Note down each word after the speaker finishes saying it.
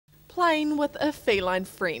playing with a feline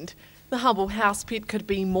friend. The humble house pet could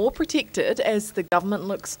be more protected as the government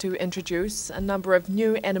looks to introduce a number of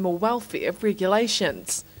new animal welfare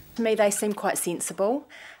regulations. To me, they seem quite sensible.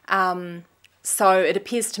 So it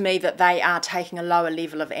appears to me that they are taking a lower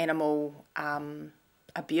level of animal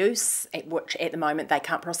abuse, which at the moment they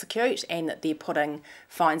can't prosecute, and that they're putting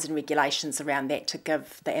fines and regulations around that to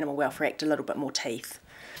give the Animal Welfare Act a little bit more teeth.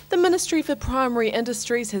 The Ministry for Primary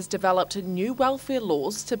Industries has developed new welfare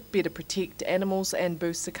laws to better protect animals and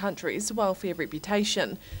boost the country's welfare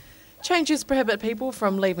reputation. Changes prohibit people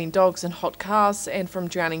from leaving dogs in hot cars and from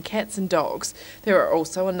drowning cats and dogs. There are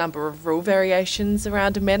also a number of rule variations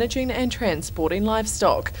around managing and transporting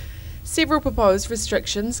livestock. Several proposed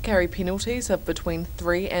restrictions carry penalties of between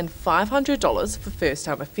 $300 and $500 for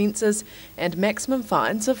first-time offences and maximum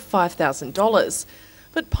fines of $5,000.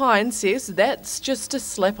 But Pine says that's just a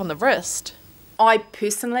slap on the wrist. I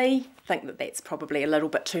personally think that that's probably a little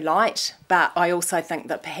bit too light, but I also think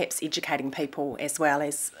that perhaps educating people as well,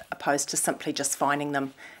 as opposed to simply just fining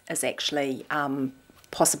them, is actually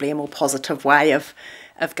possibly a more positive way of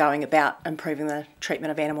going about improving the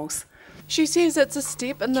treatment of animals. She says it's a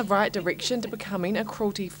step in the right direction to becoming a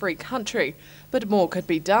cruelty-free country, but more could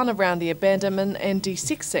be done around the abandonment and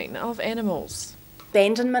desexing of animals.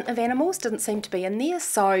 Abandonment of animals didn't seem to be in there,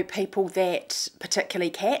 so people that, particularly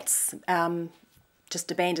cats, just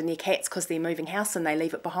abandon their cats because they're moving house and they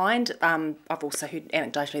leave it behind. I've also heard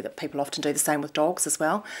anecdotally that people often do the same with dogs as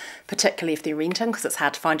well, particularly if they're renting, because it's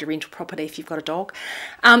hard to find a rental property if you've got a dog.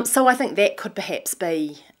 So I think that could perhaps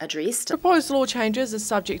be addressed. Proposed law changes are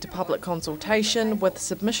subject to public consultation, with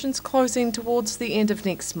submissions closing towards the end of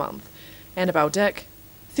next month. Annabelle Dick,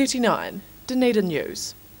 39, Dunedin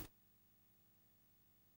News.